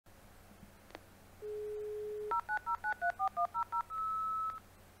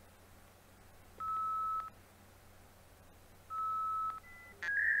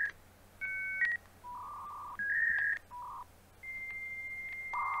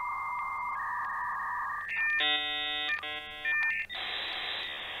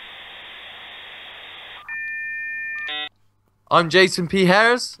I'm Jason P.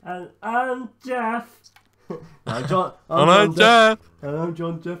 Harris. And I'm Jeff. I'm John. I'm Jeff. And I'm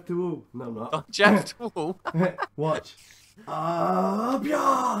John Jeff Tool. No, I'm not. I'm Jeff Tool. Watch. Yeah. Oh,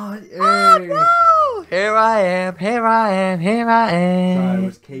 no! Here I am. Here I am. Here I am. Sorry, I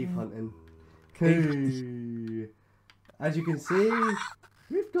was cave hunting. Hey. As you can see,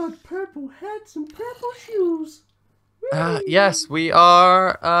 we've got purple hats and purple shoes. Yes, we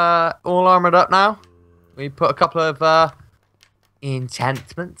are all armored up now. We put a couple of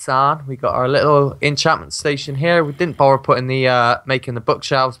enchantments on. We got our little enchantment station here. We didn't bother putting the making the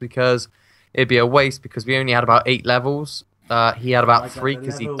bookshelves because it'd be a waste because we only had about 8 levels. He had about 3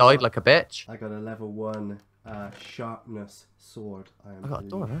 because he died like a bitch. I got a level 1 sharpness sword. I got a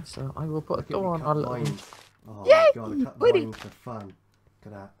door there, so I will put a door on our little... Oh Yay, my god, I cut lines for fun. Look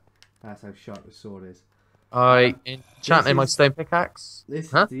at that. That's how sharp the sword is. I enchanted my stone pickaxe.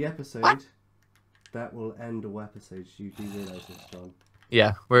 This is the episode that will end all episodes. You do realise this, John?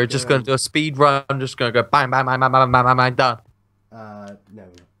 Yeah, we're just going to do a speed run. I'm just going to go bang, bang, bang, bang, bang, bang, bang, bang, done. No.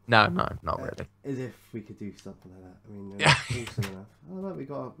 No, not really. As if we could do something like that. I mean, Yeah. awesome enough. Oh look,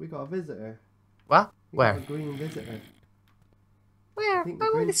 we got a visitor. What? We Where? got a green visitor. Where? I think the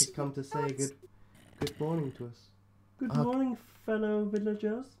Grinch has come to say good morning to us. Good morning, fellow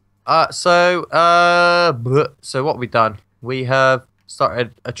villagers. So what have we done? We have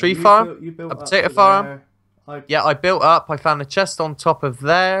started a tree farm, a potato farm. Yeah, I built up. I found a chest on top of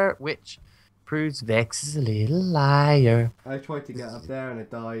there, which proves Vex is a little liar. I tried to get up there and I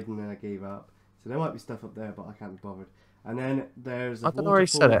died and then I gave up. So there might be stuff up there, but I can't be bothered. And then there's a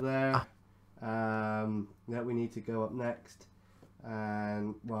waterfall there that we need to go up next.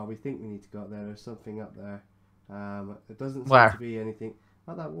 And well, we think we need to go up there. There's something up there. It doesn't seem to be anything.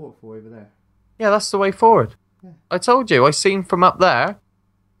 Like that waterfall over there. Yeah, that's the way forward. Yeah. I told you. I seen from up there.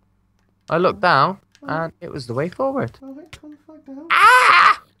 I looked down, and it was the way forward. Oh, wait, come the fuck down.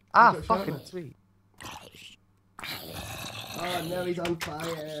 Fucking sweet. Oh, no, he's on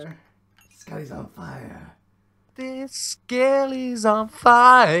fire. Skelly's on fire. This Skelly's on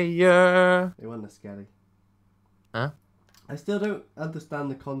fire. They want the Skelly. Huh? I still don't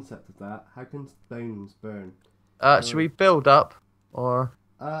understand the concept of that. How can bones burn? Should we build up, or?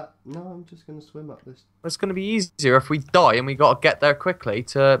 No, I'm just gonna swim up this. It's gonna be easier if we die and we gotta get there quickly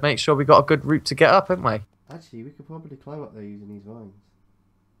to make sure we got a good route to get up, haven't we? Actually, we could probably climb up there using these vines.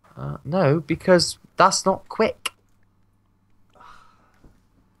 No, because that's not quick.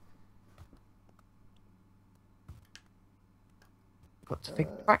 Got to think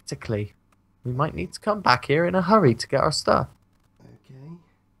practically. We might need to come back here in a hurry to get our stuff. Okay.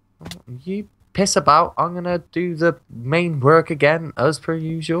 You piss about. I'm going to do the main work again, as per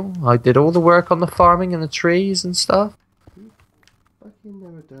usual. I did all the work on the farming and the trees and stuff. You fucking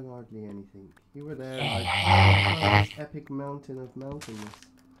never done hardly anything. You were there like this epic mountain of mountainous.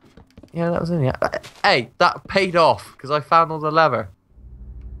 Yeah, that was in it. Hey, that paid off, because I found all the leather.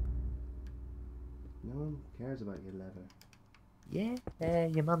 No one cares about your leather. Yeah,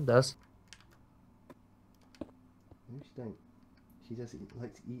 your mum does. No, she don't. She just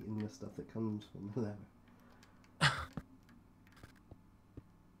likes eating the stuff that comes from the leather.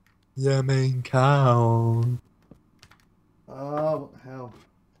 The main cow. Oh, what the hell?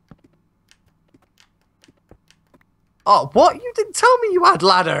 Oh, what? You didn't tell me you had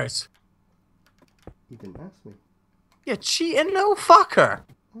ladders. You didn't ask me. You cheating little fucker.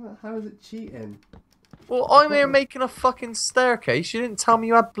 How is it cheating? Well, I'm here making a fucking staircase. You didn't tell me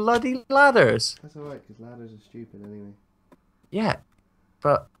you had bloody ladders. That's alright, because ladders are stupid anyway. Yeah,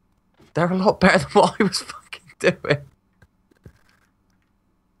 but they're a lot better than what I was fucking doing.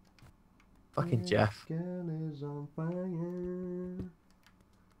 Fucking Jeff. Is on fire.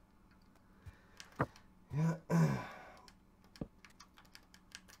 Yeah.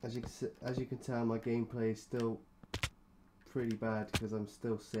 As you can tell, my gameplay is still pretty bad because I'm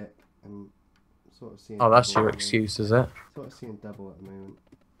still sick and sort of seeing. Oh, that's your excuse, is it? Sort of seeing double at the moment.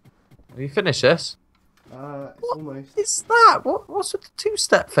 Have you finished this? It's almost. What's that? What's with the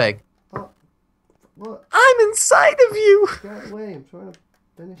 2-step thing? Oh, what? I'm inside of you! Get away, I'm trying to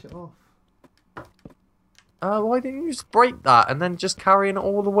finish it off. Why didn't you just break that and then just carry it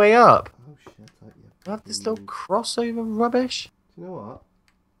all the way up? Oh shit, you. You have this little crossover rubbish? Do you know what?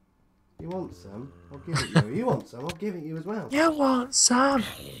 You want some? I'll give it you. You want some? I'll give it you as well. You want some?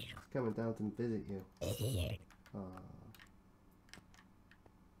 Coming down to visit you. Oh.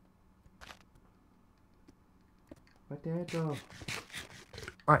 Right there, dog.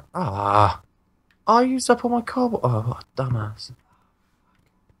 Right. I used up all my cobble. Oh, what a dumbass.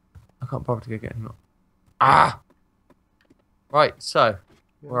 I can't bother to go get him. Right, so,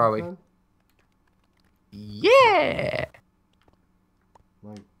 where are we? Yeah!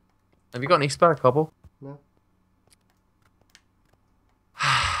 Mine. Have you got any spare cobble? No.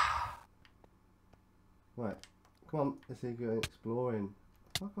 Right. Come on, let's see if you're exploring.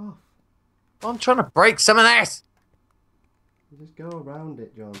 Fuck off. I'm trying to break some of this! You just go around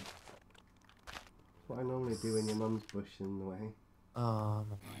it, John. That's what I normally do when your mum's bush in the way. Oh,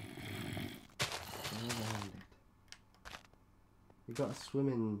 no. Go around it. You've got a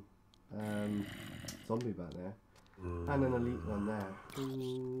swimming zombie back there. And an elite one there.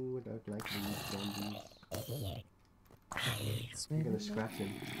 Ooh, I don't like these zombies. I'm gonna scratch him.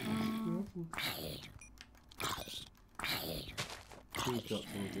 Please drop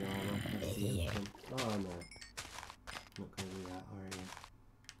some of the armor. Let's see him. Oh no. Not gonna do that, are you?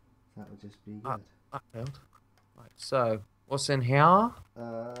 That would just be good. That failed. Right, so, what's in here? A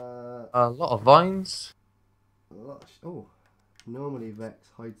lot of vines. Oh, normally Vex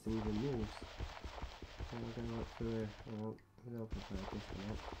hides things in walls. I'm going to look through here. Oh, I'll prepare this one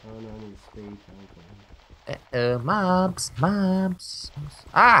up. Oh no, I need speed. Mobs.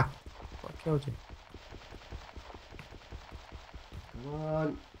 Ah! What killed you? Come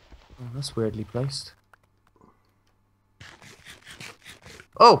on. Oh, that's weirdly placed.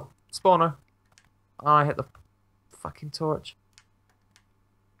 Oh! Spawner. Oh, I hit the fucking torch.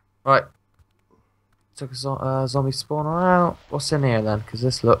 Right. Took a zombie spawner out. What's in here then? Because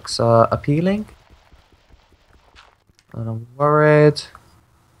this looks appealing. And I'm worried.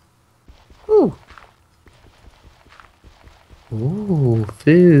 Ooh. Ooh,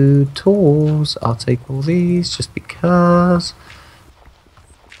 food, tools. I'll take all these just because.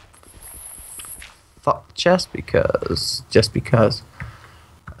 Fuck, just because. Just because.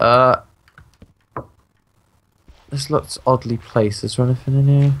 This looks oddly placed. Is there anything in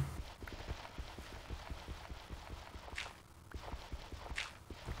here?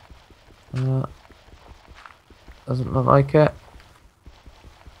 Doesn't look like it.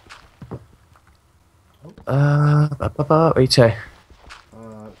 What do you say?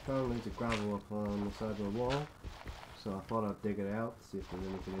 Found loads of gravel up on the side of the wall, so I thought I'd dig it out to see if there's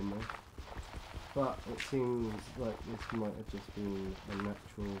anything in there. But it seems like this might have just been a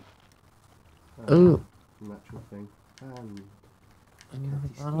natural thing. And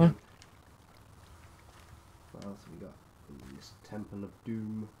what else have we got in this Temple of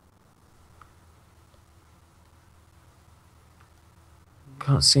Doom?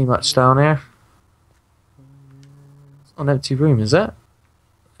 Can't see much down here. It's not an empty room, is it?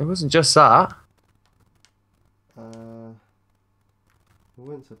 It wasn't just that. It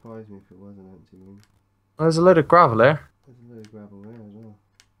wouldn't surprise me if it was an empty room. Well, there's a load of gravel here. There's a load of gravel there as well.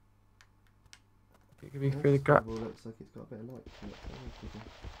 It could be through the gravel. Looks like it's got a bit of light to it.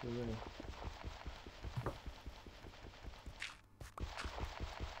 So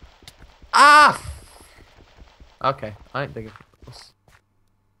Ah! Okay, I ain't digging.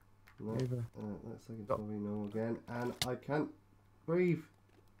 No, looks like it's probably normal again, and I can't breathe.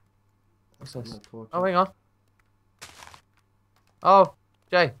 What's this? Oh, hang on. Oh,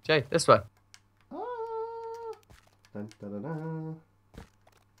 Jay, this way. Ah! Dun, dun, dun, dun.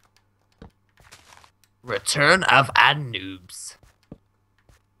 Return of noobs.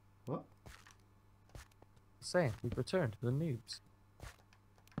 What? Saying we've returned the noobs.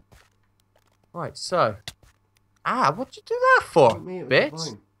 Right, so. What'd you do that for,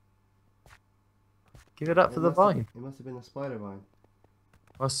 bitch? Give it up for the vine. It must have been a spider vine.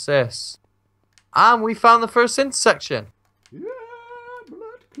 What's this? And we found the first intersection. Yeah,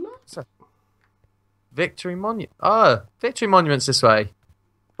 blood clot. Victory Monument. Oh, Victory Monument's this way.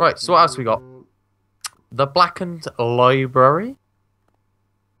 Right, so what else we got? The Blackened Library.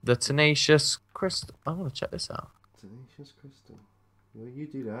 The Tenacious Crystal. I want to check this out. Tenacious Crystal. Well, you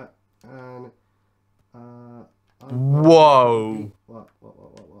do that. And, whoa. What?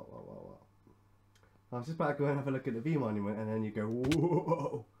 I was just about to go and have a look at the V Monument, and then you go,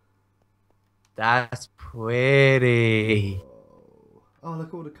 whoa. That's pretty. Whoa. Oh, look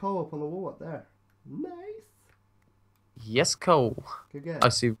at all the coal up on the wall up there. Nice. Yes, coal. Good guess. I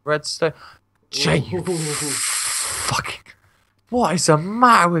see redstone. Jay, you fucking... What is the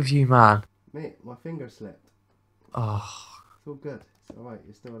matter with you, man? Mate, my finger slipped. Oh. It's all good. It's alright.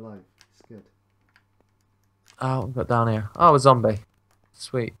 You're still alive. It's good. Oh, what we got down here? Oh, a zombie.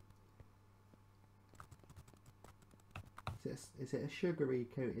 Sweet. Is it a sugary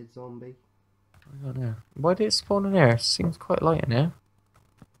coated zombie? What we got here? Why did it spawn in here? It seems quite light in here.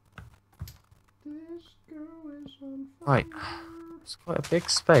 This girl is on fire. Right. It's quite a big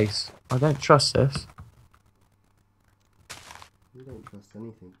space. I don't trust this. You don't trust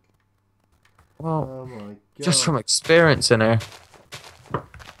anything. Well, oh my God. just from experience in here.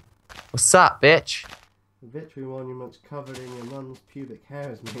 What's that, bitch? The victory monument's covered in your mum's pubic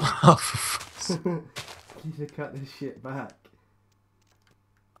hairs, mate. You need to cut this shit back.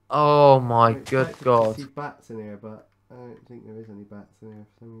 Oh my good God. I see bats in here, but I don't think there is any bats in here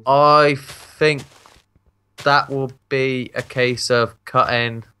for some reason. I think that will be a case of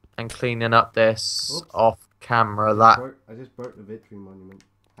cutting and cleaning up this off camera. I just broke the victory monument.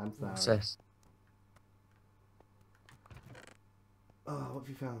 I'm sorry. What's this? Oh, what have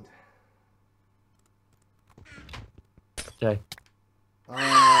you found? Okay. Oh,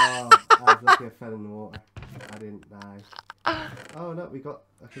 I was lucky I fell in the water. I didn't die. Oh no, we got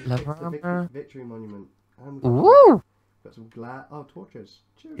the victory monument. And Woo! Got some torches.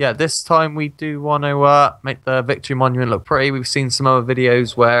 Cheers. Yeah, this time we do want to make the victory monument look pretty. We've seen some other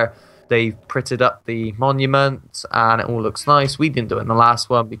videos where they've printed up the monument and it all looks nice. We didn't do it in the last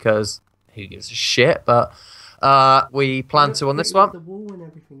one because who gives a shit, but we plan to on this one. The wall and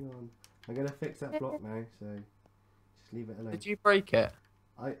everything on. I'm gonna fix that block now, so just leave it alone. Did you break it?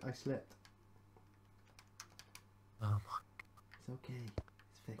 I slipped. Oh my God. It's okay.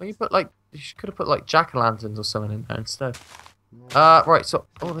 It's fixed. Well, you put you could have put like jack-o'-lanterns or something in there instead. No. Right. So,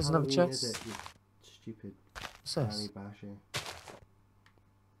 there's another chest. Is it, you stupid. What's this? Basher.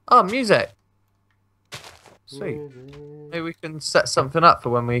 Oh, music. Sweet. Music. Maybe we can set something up for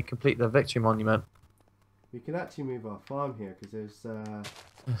when we complete the victory monument. We can actually move our farm here because there's.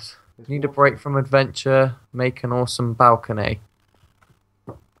 Yes. Need a break from adventure. Make an awesome balcony.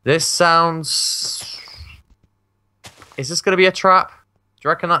 This sounds. Is this going to be a trap? Do you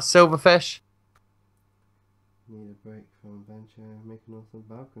reckon that's silverfish? Need a break from adventure. Make an awesome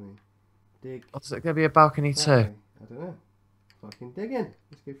balcony. Dig. Or is it going to be a balcony too? I don't know. Fucking digging.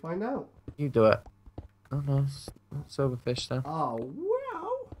 Let's go find out. You do it. Oh no, it's not silverfish then. Oh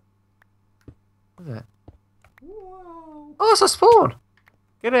wow! What is it? Wow! Oh, it's a spawn.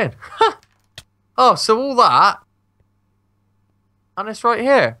 Get in. Oh, so all that, and it's right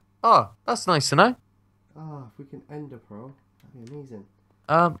here. Oh, that's nice to know. Ah, if we can end a pearl, that'd be amazing.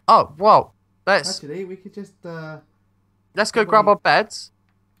 Oh, well, actually, we could just let's go grab our beds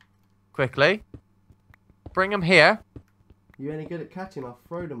quickly. Bring them here. You any good at catching? I'll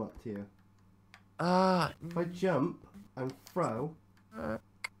throw them up to you. If I jump and throw, I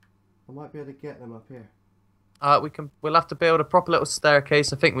might be able to get them up here. We'll have to build a proper little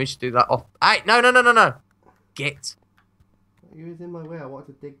staircase. I think we should do that off. Hey, no. Get. You was in my way. I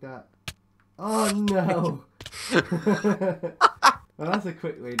wanted to dig that. Oh no! Well, that's a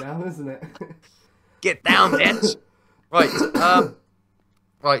quick way down, isn't it? Get down, bitch. Right.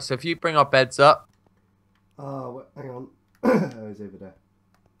 Right. So if you bring our beds up. Oh, hang on. I was over there.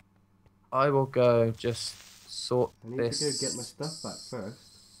 I will go just sort I need this. to go get my stuff back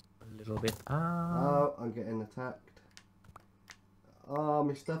first. A little bit. Oh, I'm getting attacked. Oh,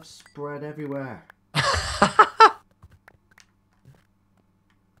 my stuff's spread everywhere.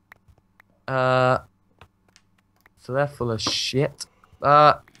 So they're full of shit.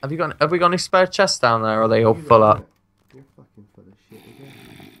 Have we got any spare chests down there, or are they all full up? You're fucking full of shit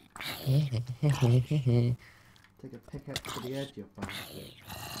again. Take a pickaxe to the edge, you bastard.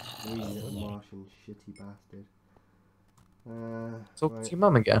 You little Martian shitty bastard. Talk to your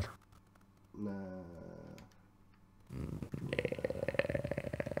mum again. Nah.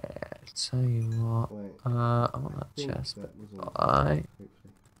 Tell you what. Wait, I want that chest. But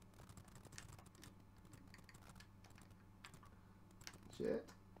shit.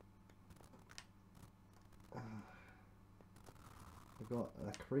 I got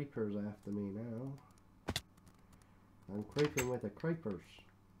creepers after me now. I'm creeping with the creepers.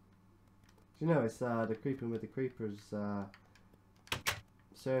 Do you know it's the creeping with the creepers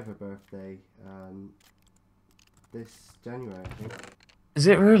server birthday this January, I think. Is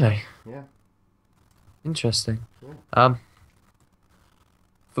it really? Yeah. Interesting. Yeah.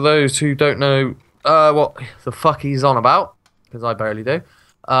 For those who don't know what the fuck he's on about, because I barely do,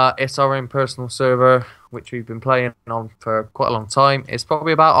 it's our own personal server, which we've been playing on for quite a long time. It's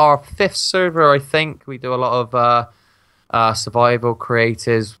probably about our 5th server, I think. We do a lot of survival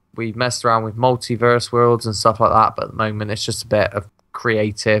creatives. We've messed around with multiverse worlds and stuff like that, but at the moment it's just a bit of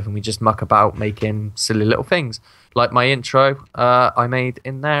creative and we just muck about making silly little things. Like my intro I made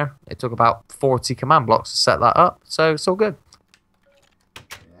in there. It took about 40 command blocks to set that up, so it's all good.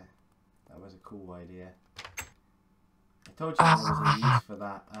 Yeah, that was a cool idea. I told you there was a use for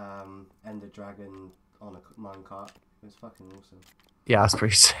that Ender Dragon on a minecart. It was fucking awesome. Yeah, that's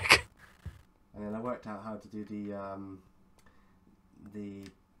pretty sick. And then I worked out how to do the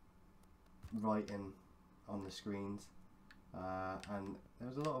writing on the screens. And there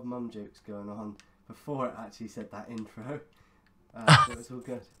was a lot of mum jokes going on before it actually said that intro. So it was all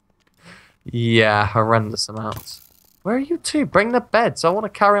good. Yeah, horrendous amounts. Where are you two? Bring the beds. I want to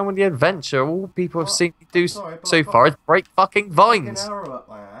carry on with the adventure. All people have seen me do so far is break fucking vines. Arrow up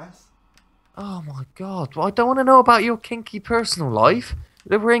my ass. Oh my god. Well, I don't want to know about your kinky personal life.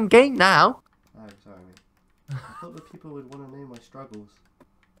 We're in game now. Oh, sorry. I thought that people would want to know my struggles.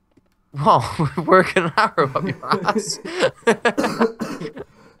 Well, we're working an arrow up your ass.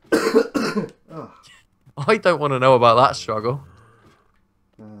 Oh. I don't want to know about that struggle.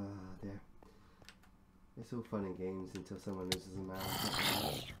 Dear. It's all fun and games until someone loses a man.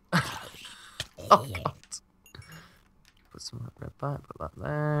 Oh god. Put some red back, put that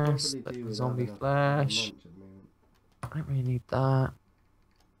there. Split zombie flesh. I don't really need that.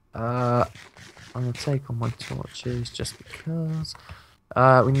 I'm gonna take on my torches just because.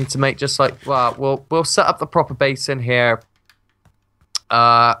 We need to make just like we'll set up the proper base in here.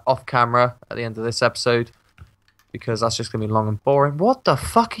 Off camera at the end of this episode because that's just gonna be long and boring. What the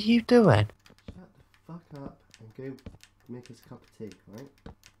fuck are you doing? Shut the fuck up and go make us a cup of tea, right?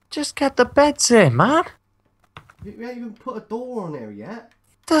 Just get the beds in, man. We haven't even put a door on there yet.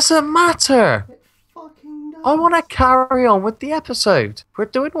 Doesn't matter. It fucking does. I want to carry on with the episode. We're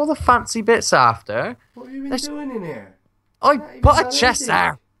doing all the fancy bits after. What have you been doing in here? I put a chest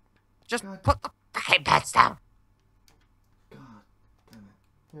there. Just put the fucking beds down. God damn it.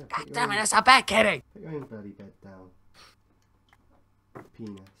 Yeah, God damn it, that's a bed, kitty. Put your own bloody bed down.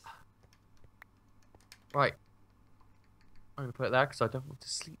 Penis. Right. I'm going to put it there because I don't want to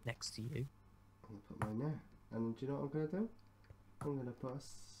sleep next to you. I'm going to put mine there. And do you know what I'm going to do? I'm going to put a...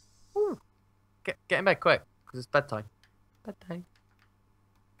 Ooh. Get in bed quick because it's bedtime. Bedtime.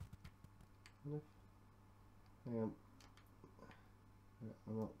 Hang on.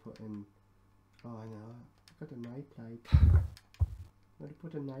 I'm not putting... Oh, I know. I've got a night light. I'm going to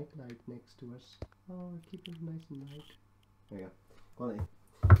put a night light next to us. Oh, keep it nice and light. There you go.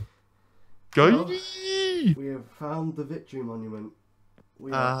 Quality. Well, we have found the Victory Monument.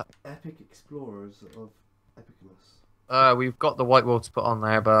 We are epic explorers of epicness. We've got the white wall to put on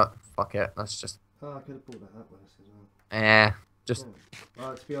there, but fuck it. Let's just... Oh, I could have brought that up with us as well. Yeah, just... Yeah.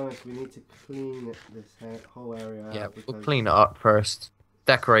 Well, to be honest, we need to clean this whole area out. Yeah, we'll clean it up first.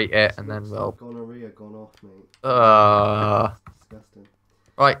 Decorate it, and then we'll... Gonorrhea gone off, mate. Disgusting.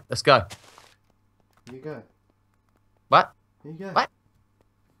 Right, let's go. Here you go. What? Here you go. What?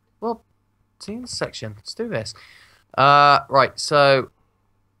 Well, team section. Let's do this. Right, so...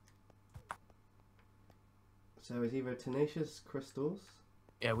 So it's either tenacious crystals.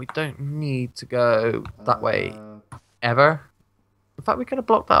 Yeah, we don't need to go that way ever. In fact, we could have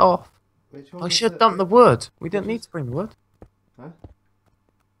blocked that off. I should have dumped the wood. We didn't need to bring the wood. Huh?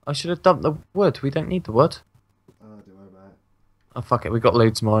 I should have dumped the wood. We don't need the wood. Oh, don't worry about it. Oh, fuck it. We've got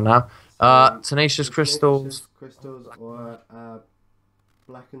loads more now. Tenacious crystals. Crystals or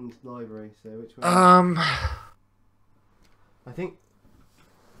blackened library. So which one? I think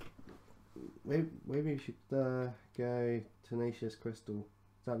maybe we should go tenacious crystal.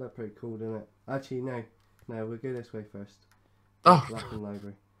 That looked pretty cool, doesn't it? Actually, no, we'll go this way first. Oh, blackened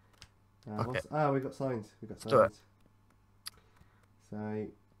library. okay. We got signs. We got signs. Do it. So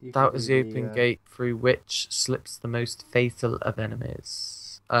that was the open gate through which slips the most fatal of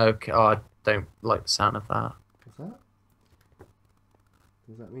enemies. Okay. Oh, I don't like the sound of that. What's that?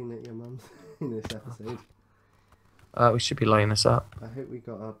 Does that mean that your mum's in this episode? We should be lining this up. I hope we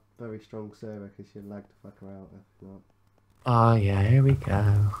got a very strong server because she'd lag to fuck her out if not. Oh yeah, here we go.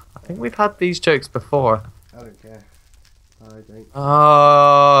 I think we've had these jokes before. I don't care. I don't.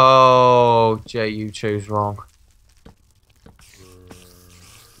 Oh, Jay, you chose wrong.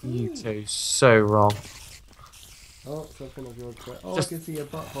 You chose so wrong. Oh, something of yours. Oh, I can see your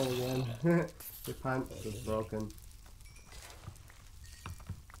butthole again. Your pants is broken.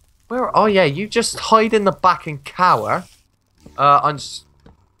 Where? Oh yeah, you just hide in the back and cower. I'm just.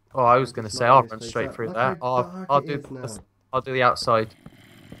 Oh, I was gonna say I'll run straight through that. I'll do the outside.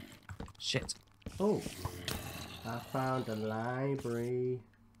 Shit. Oh, I found a library.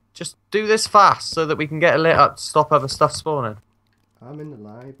 Just do this fast so that we can get it lit up to stop other stuff spawning. I'm in the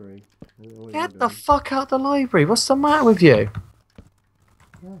library. Get the fuck out of the library. What's the matter with you?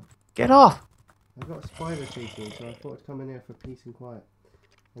 Yeah. Get off. I've got a spider chasing me, so I thought I'd come in here for peace and quiet.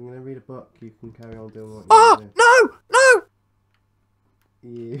 I'm going to read a book. You can carry on doing what you're doing. Oh, no!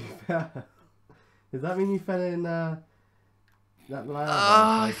 You fell. Does that mean you fell in that lava?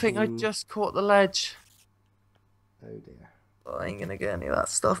 I think I just caught the ledge. Oh dear. I ain't gonna get any of that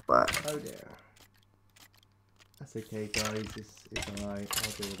stuff back. Oh dear. That's okay, guys. It's alright.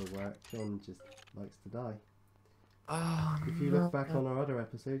 I'll do all the work. John just likes to die. Oh, if you look back on our other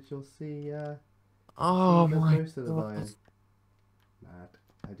episodes, you'll see. Oh my most of the God. dying. Mad.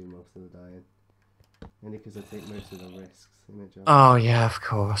 I do most of the dying. Only because I take most of the risks, innit, John? Oh, yeah, of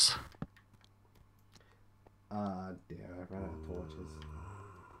course. Ah, dear, I ran out of torches.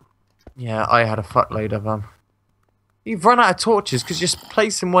 Yeah, I had a fuckload of them. You've run out of torches because you're just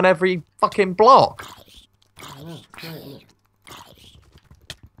placing one every fucking block. I know, it's great, isn't it?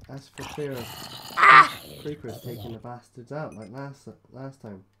 That's for fear of creepers taking the bastards out like last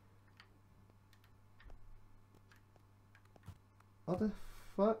time. What the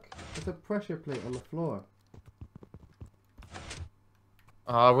fuck? There's a pressure plate on the floor.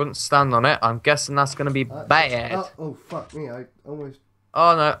 Oh, I wouldn't stand on it. I'm guessing that's going to be bad. Oh, fuck me. I almost...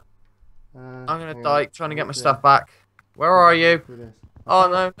 Oh, no. I'm going to die trying to get my stuff back. Where I are you? Oh,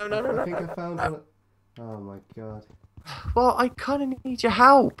 no. I think I found one. Oh, my God. Well, I kind of need your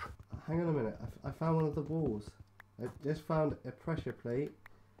help. Hang on a minute. I found one of the walls. I just found a pressure plate.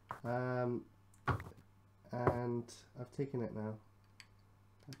 And I've taken it now.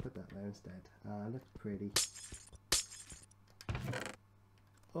 I'll put that there instead. Looks pretty.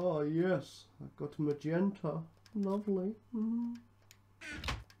 Oh yes, I've got magenta. Lovely.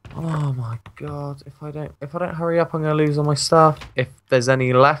 Oh my god! If I don't hurry up, I'm gonna lose all my stuff. If there's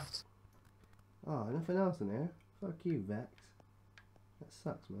any left. Oh, nothing else in here. Fuck you, Vex. That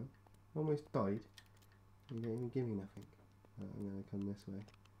sucks, man. Almost died. You didn't even give me nothing. I'm gonna come this way.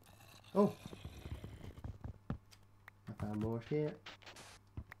 Oh, I found more shit.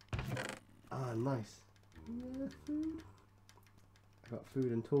 Ah, nice. Yeah, food. I got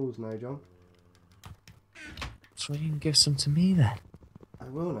food and tools now, John. So you can give some to me then. I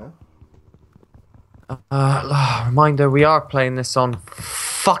will now. Reminder: we are playing this on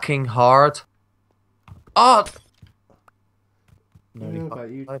fucking hard. Oh. No, but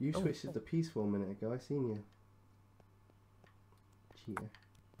you switched it to peaceful a minute ago. I seen you. Cheater.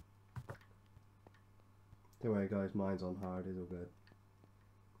 Don't worry, guys. Mine's on hard. It's all good.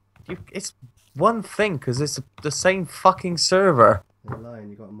 It's one thing because it's the same fucking server. You're lying,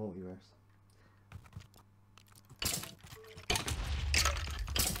 you got a multiverse.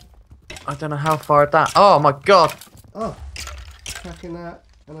 I don't know how far that. Oh my god! Oh! Cracking that,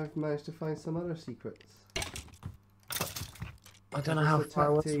 and I've managed to find some other secrets. I don't know how far I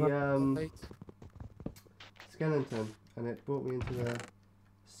was. Skeleton, and it brought me into the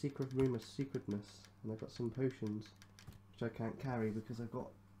secret room of secretness, and I got some potions, which I can't carry because I've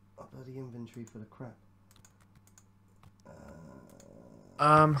got a bloody inventory full of crap.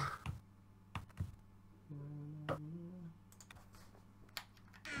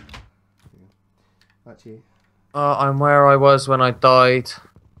 Actually. I'm where I was when I died.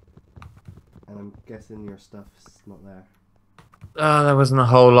 And I'm guessing your stuff's not there. There wasn't a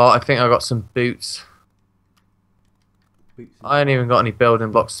whole lot. I think I got some boots. I ain't even got any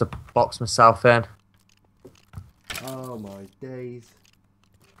building blocks to box myself in. Oh my days.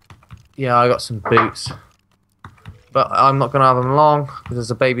 Yeah, I got some boots. But I'm not going to have them long, because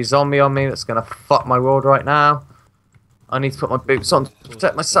there's a baby zombie on me that's going to fuck my world right now. I need to put my boots on to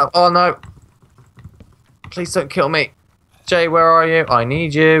protect myself. Oh no! Please don't kill me. Jay, where are you? I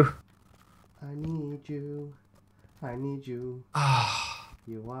need you. I need you. I need you.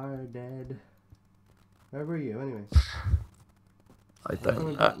 You are dead. Where were you, anyway? I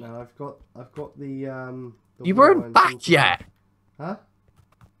don't know. Now I've got the you weren't back yet. Huh?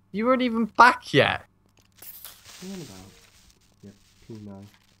 You weren't even back yet.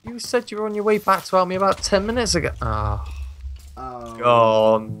 You said you were on your way back to help me about 10 minutes ago. Oh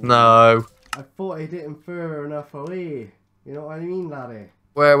no. I thought I didn't further enough away. You know what I mean, laddie?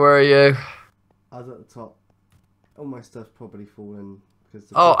 Where were you? I was at the top. All my stuff's probably fallen.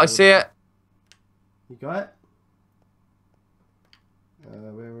 Oh, I see it. You got it?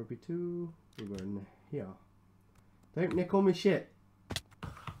 Where were we to? We were in here. Don't nick all my shit.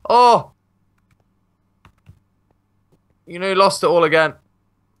 Oh! You know you lost it all again.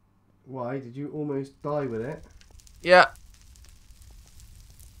 Why? Did you almost die with it? Yeah.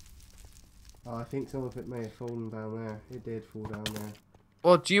 Oh, I think some of it may have fallen down there. It did fall down there.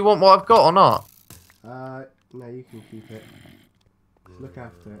 Well, do you want what I've got or not? No, you can keep it. Just look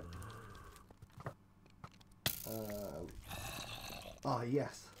after it. Oh,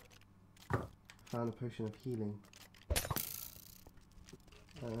 yes. Found a potion of healing.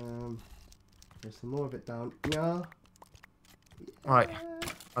 There's some more of it down. Yeah. Right.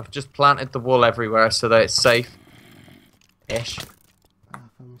 I've just planted the wool everywhere so that it's safe. Ish. I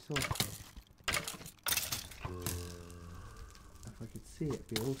found my sword. If I could see it, it'd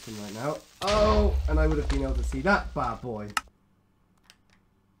be awesome right now. Oh! And I would have been able to see that bad boy.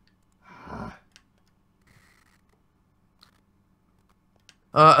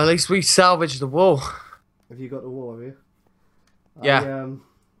 At least we salvaged the wool. Have you got the wool, have you? Yeah.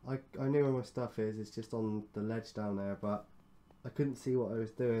 I knew where my stuff is. It's just on the ledge down there, but I couldn't see what I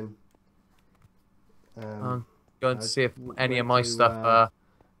was doing. I'm going to see if any of my stuff.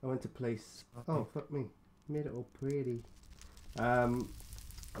 I went to place. Oh fuck me! Made it all pretty.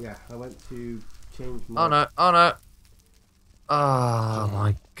 Yeah, I went to change my. Oh no! Oh no! Oh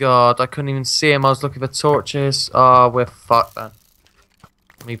my god! I couldn't even see him. I was looking for torches. Oh, we're fucked then.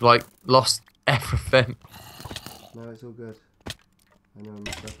 We've like lost everything. No, it's all good. I know where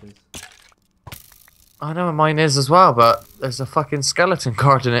my stuff is. I know where mine is as well, but there's a fucking skeleton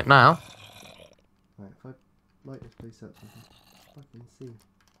guard in it now. Right, if I light this place up, I can fucking see.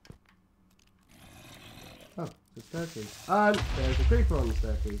 Oh, it's a staircase. And there's a creeper on the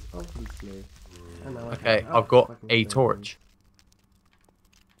staircase, obviously. And now Okay, I've got a torch.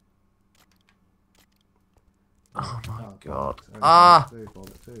 Oh my god. Bollocks. Ah.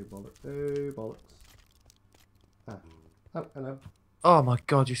 Oh, hello. Oh my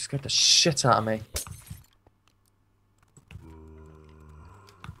god, you scared the shit out of me.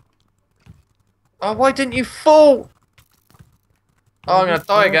 Oh, why didn't you fall? Oh, I'm gonna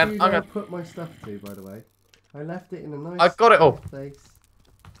die again. I'm gonna put my stuff to, by the way. I left it in a nice. I've got it all. Place,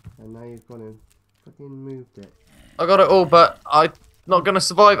 and now you've gone and fucking moved it. I got it all, but I'm not gonna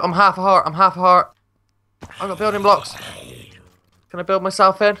survive. I'm half a heart. I'm half a heart. I've got building blocks. Can I build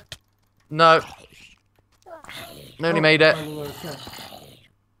myself in? No. Nearly made it.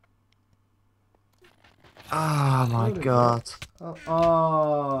 Oh my god.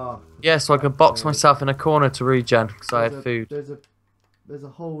 Oh. Yeah, so I could box myself in a corner to regen because I had food. There's a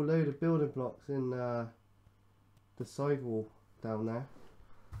whole load of building blocks in the sidewall down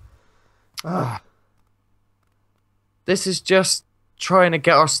there. This is just trying to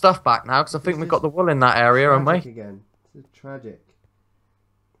get our stuff back now because I think we've got the wool in that area, haven't we? Again. This is tragic.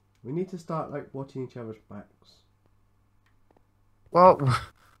 We need to start like watching each other's backs. Well,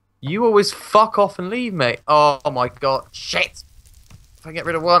 you always fuck off and leave me. Oh my god, shit! If I get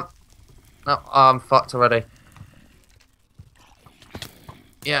rid of one, no, I'm fucked already.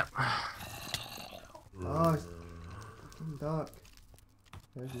 Yeah. Oh, it's fucking dark.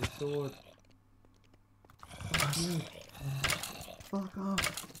 There's my sword. Fuck you. Fuck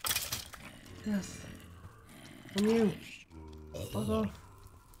off. Yes. And you. Fuck off.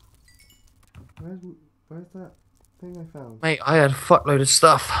 Where's that thing I found? Mate, I had a fuckload of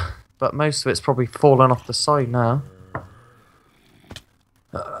stuff, but most of it's probably fallen off the side now.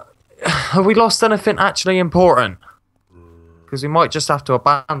 Have we lost anything actually important? Because we might just have to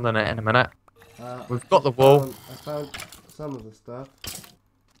abandon it in a minute. We've got the wool. I found some of the stuff.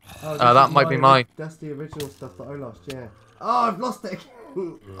 Oh, that might be mine. That's the original stuff that I lost, yeah. Oh, I've lost it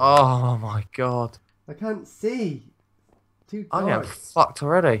again. Oh my god. I can't see. Too dark. I'm getting fucked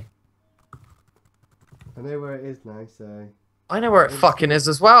already. I know where it is now, so... I know where it fucking is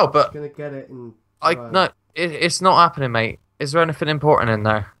as well, but... I'm gonna get it and... No, it's not happening, mate. Is there anything important in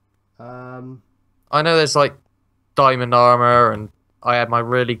there? I know there's like diamond armor and I had my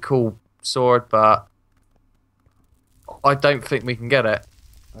really cool sword, but I don't think we can get it.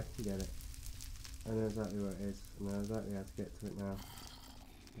 I can get it. I know exactly where it is. I know exactly how to get to it now.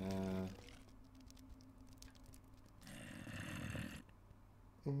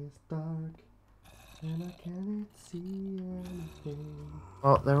 It's dark and I can't see anything.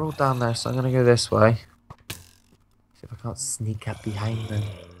 Well, they're all down there, so I'm gonna go this way. See if I can't sneak up behind them.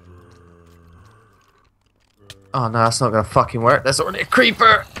 Oh no, that's not gonna fucking work. There's already a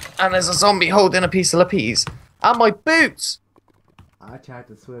creeper and there's a zombie holding a piece of lapis. And my boots! I tried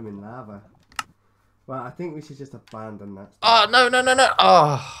to swim in lava. Well, I think we should just abandon that stuff. Oh, no.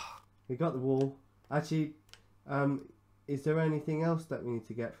 Oh. We got the wall. Actually, is there anything else that we need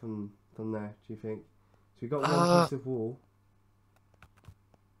to get from there, do you think? So we got one piece of wool.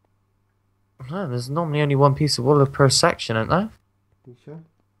 No, there's normally only one piece of wool per section, isn't there? You sure?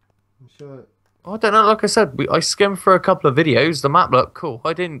 I'm sure. Oh, I don't know, like I said, I skimmed for a couple of videos. The map looked cool.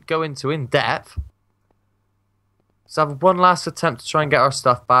 I didn't go into in depth. So have one last attempt to try and get our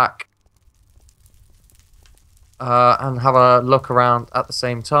stuff back. And have a look around at the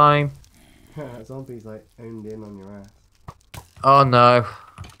same time. Zombies like owned in on your ass. Oh no.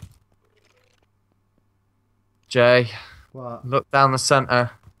 Jay. What? Look down the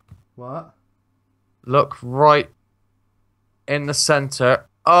center. What? Look right in the center.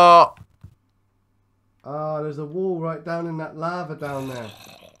 Oh! Oh, there's a wall right down in that lava down there.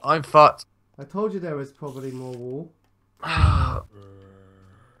 I'm fucked. I told you there was probably more wall.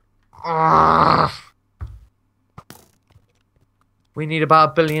 We need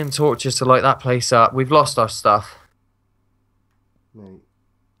about 1 billion torches to light that place up. We've lost our stuff. Mate,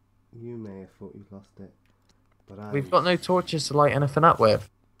 you may have thought you've lost it, but we've got no torches to light anything up with.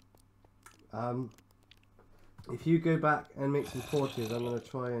 If you go back and make some torches, I'm gonna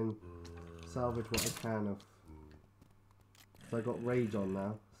try and salvage what I can of. So I got rage on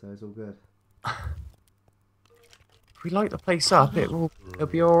now, so it's all good. If we light the place up, it'll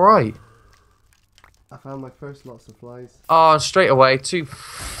be alright. I found my first lot of supplies. Oh, straight away, 2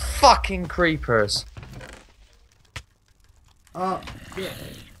 fucking creepers. Oh, yeah.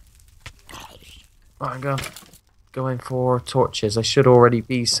 Right, I'm going for torches. I should already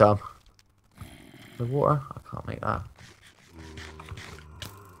be some. The water? I can't make that.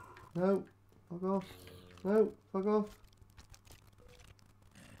 No, fuck off. No, fuck off.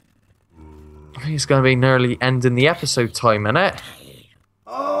 I think it's going to be nearly ending the episode time, innit?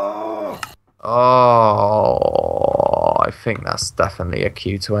 Oh! Oh, I think that's definitely a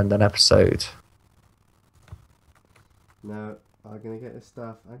cue to end an episode. No, I'm going to get this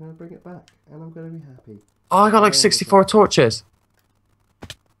stuff. I'm going to bring it back, and I'm going to be happy. Oh, I got like 64 torches.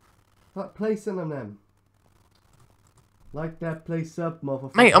 Start placing them. Like that place up,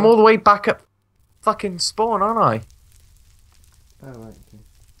 motherfucker. Mate, I'm all the way back at fucking spawn, aren't I? Oh, right, okay.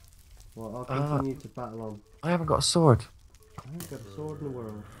 Well, I'll continue to battle on. I haven't got a sword. I haven't got a sword in the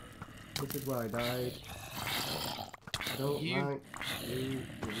world. This is where I died. I don't like you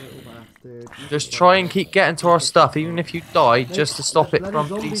little bastard. Just try and keep getting to our stuff, even if you die, just to stop it from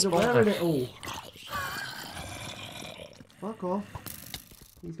despawning. Fuck off.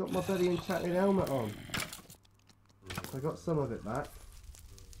 He's got my bloody enchanted helmet on. I got some of it back.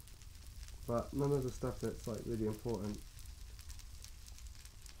 But none of the stuff that's like really important.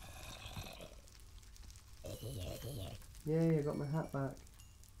 Yay, I got my hat back.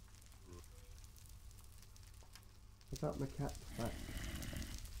 I got my cap back.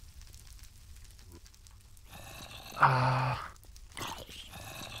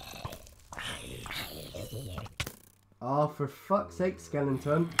 Oh, for fuck's sake,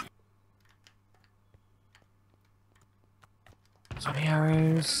 skeleton. So many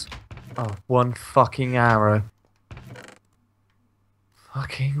arrows. Oh, 1 fucking arrow.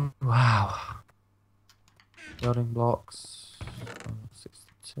 Fucking wow. Building blocks.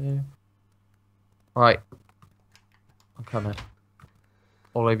 62. Right. I'm coming.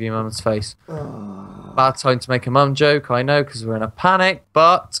 All over your mum's face. Bad time to make a mum joke, I know, because we're in a panic,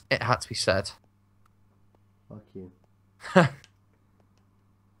 but it had to be said. Fuck you.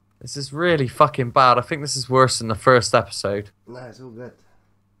 This is really fucking bad. I think this is worse than the first episode. No, it's all good.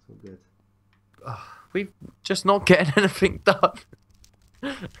 It's all good. We're just not getting anything done.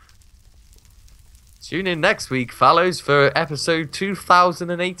 Tune in next week, fellows, for episode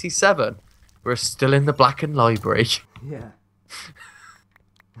 2087. We're still in the Blackened Library. Yeah.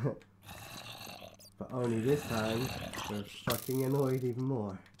 But only this time, we're fucking annoyed even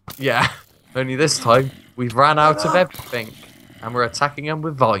more. Yeah. Only this time, we've ran out of everything. And we're attacking them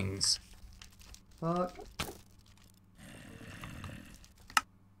with vines. Fuck.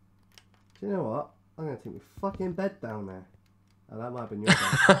 Do you know what? I'm going to take my fucking bed down there. Oh, that might have been your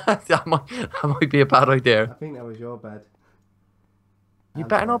bed. that might be a bad idea. I think that was your bed. You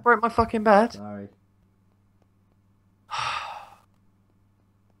better not break my fucking bed. Sorry.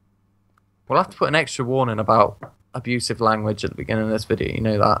 We'll have to put an extra warning about abusive language at the beginning of this video. You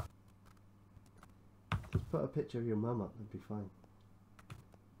know that. Just put a picture of your mum up, that'd be fine.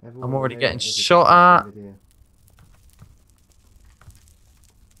 Everyone I'm already knows getting it is a shot at. video.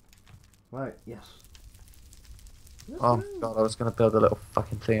 Right, yes. Oh god, I was going to build a little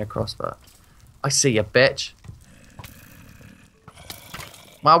fucking thing across that. I see you, bitch.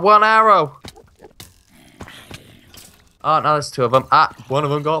 My 1 arrow. Oh, no, there's 2 of them. Ah, one of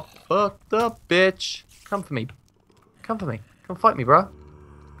them got fucked up, bitch. Come for me. Come for me. Come fight me, bro.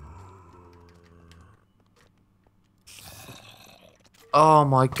 Oh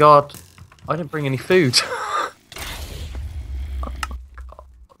my god. I didn't bring any food. Oh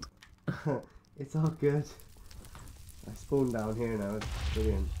God. It's all good. I spawned down here now, it's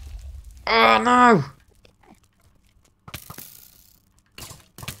brilliant. Oh no!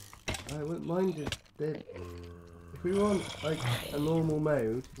 I wouldn't mind it. If we want like a normal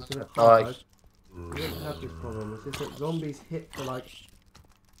mode, instead of hard, we wouldn't have this problem. It's just that zombies hit for like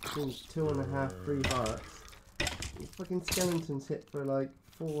between 2.5, 3 hearts. These fucking skeletons hit for like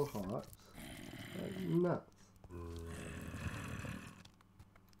 4 hearts. That's nuts.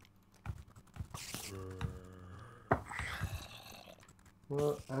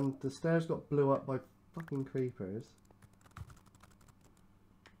 Well, and the stairs got blew up by fucking creepers.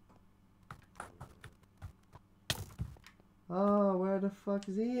 Oh, where the fuck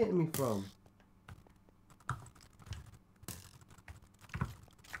is he hitting me from?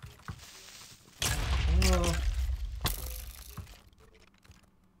 Oh.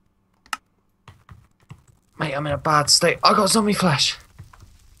 mate, I'm in a bad state. I got zombie flesh.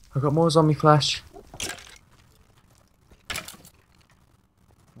 I got more zombie flesh.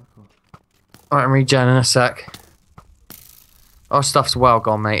 Alright, I'm regen in a sec. Our stuff's well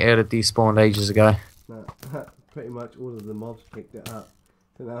gone, mate. It had despawned ages ago. No, pretty much all of the mobs picked it up.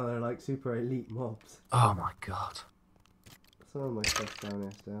 So now they're like super elite mobs. Oh my god. Some of my stuff's down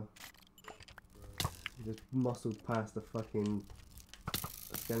there still. Just muscled past the fucking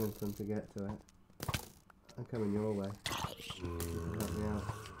skeleton to get to it. I'm coming your way. Help me out.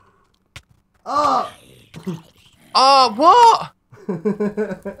 Oh! Oh, what?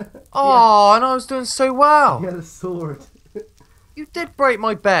 Oh, and I was doing so well. He had a sword. You did break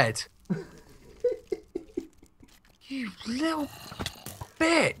my bed. You little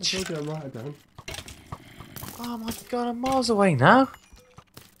bitch. I told you I might have done. Oh my god, I'm miles away now.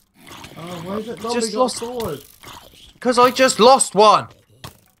 Oh, why is it Just got lost sword? Because I just lost one.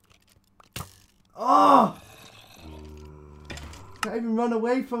 Oh! Can't even run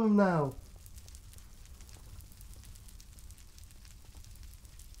away from him now.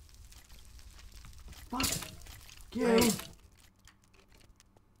 Fuck you.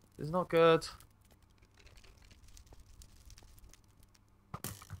 It's not good.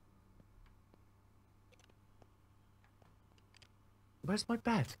 Where's my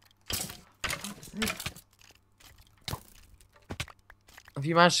bed? Have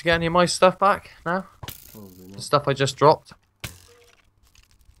you managed to get any of my stuff back now? Probably not. The stuff I just dropped?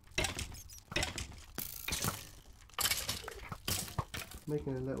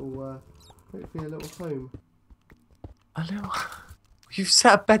 Making a little, hopefully a little home. A little... You've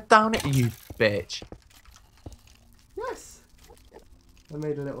set a bed down it, you bitch. Yes! I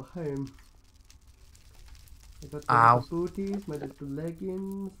made a little home. I got Ow. little booties, my little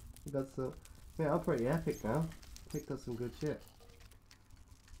leggings. I got some... Man, I'm pretty epic now. Picked up some good shit.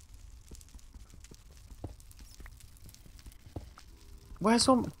 Where's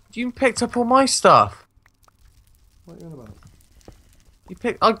all... You picked up all my stuff. What are you on about? You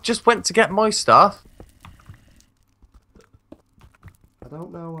picked... I just went to get my stuff. I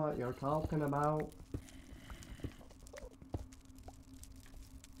don't know what you're talking about.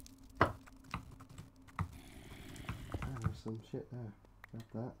 There's some shit there.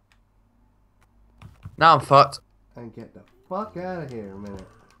 Got that. Now I'm fucked. And get the fuck out of here a minute.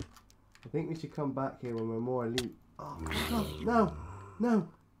 I think we should come back here when we're more elite. Oh my god, no! No!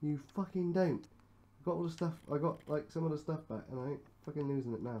 You fucking don't. I got all the stuff, I got like some of the stuff back and I ain't fucking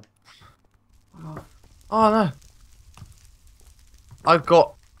losing it now. Oh. Oh no. I've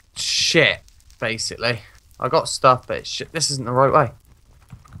got shit, basically. I got stuff, but shit, this isn't the right way.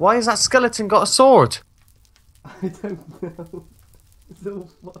 Why has that skeleton got a sword? I don't know. It's all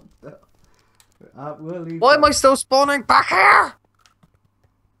fucked up. We'll leave. Why am I still spawning back here?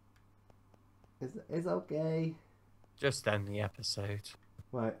 It's okay. Just end the episode.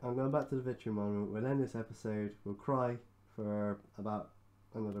 Right, I'm going back to the victory monument. We'll end this episode. We'll cry for about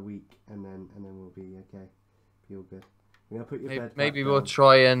another week, and then we'll be okay. Be all good. I'm gonna put your bed. Maybe back we'll down.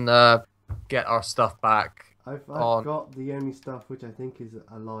 try and get our stuff back. I've got the only stuff which I think is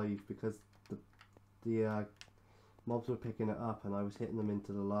alive because the mobs were picking it up and I was hitting them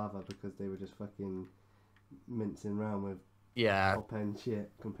into the lava because they were just fucking mincing around with top end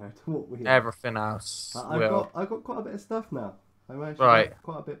shit compared to what we had. Everything else. I've got quite a bit of stuff now. I managed to get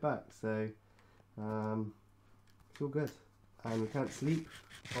quite a bit back, so it's all good. And we can't sleep,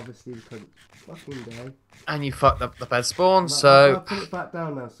 obviously, because it's fucking day. And you fucked up the bed spawn, But so... I'll put it back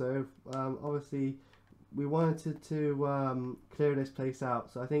down now, so obviously we wanted to clear this place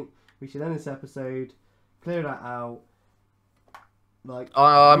out, so I think we should end this episode, clear that out. Like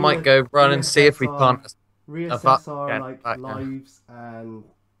I might go run and see if we can't... Reassess our lives and...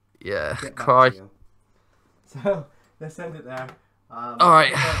 Yeah, get back cry. to you. So, let's end it there.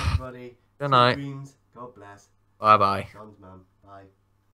 Alright. Everybody. Good night. Dreams. God bless. Bye-bye. John's mum. Bye.